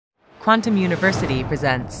Quantum University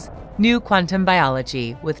presents New Quantum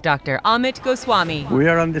Biology with Dr. Amit Goswami. We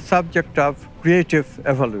are on the subject of creative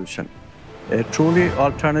evolution, a truly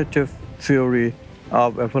alternative theory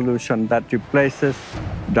of evolution that replaces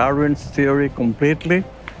Darwin's theory completely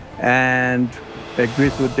and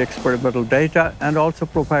agrees with the experimental data and also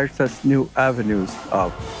provides us new avenues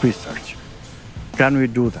of research. Can we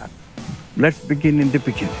do that? Let's begin in the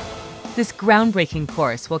beginning. This groundbreaking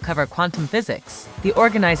course will cover quantum physics, the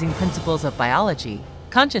organizing principles of biology,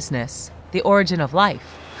 consciousness, the origin of life,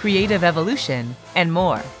 creative evolution, and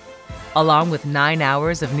more. Along with 9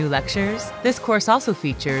 hours of new lectures, this course also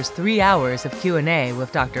features 3 hours of Q&A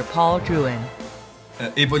with Dr. Paul Drouin.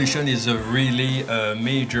 Evolution is a really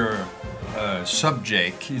major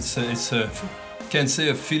subject. It's can say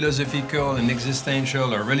a philosophical and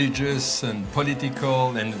existential, a religious and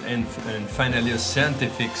political, and finally a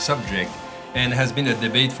scientific subject, and has been a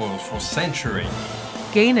debate for centuries.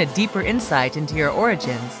 Gain a deeper insight into your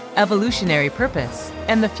origins, evolutionary purpose,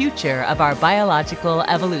 and the future of our biological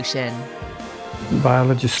evolution.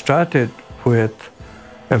 Biology started with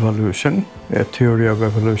evolution, a theory of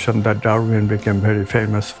evolution that Darwin became very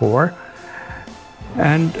famous for.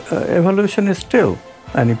 And evolution is still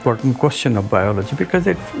an important question of biology because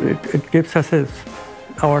it gives us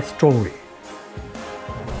our story.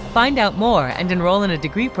 Find out more and enroll in a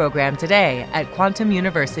degree program today at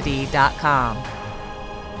quantumuniversity.com.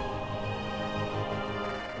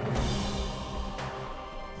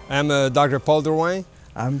 I'm Dr. Paul Drouin.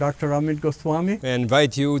 I'm Dr. Amit Goswami. I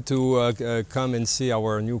invite you to come and see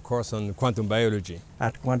our new course on quantum biology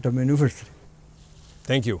At Quantum University.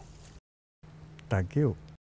 Thank you. Thank you.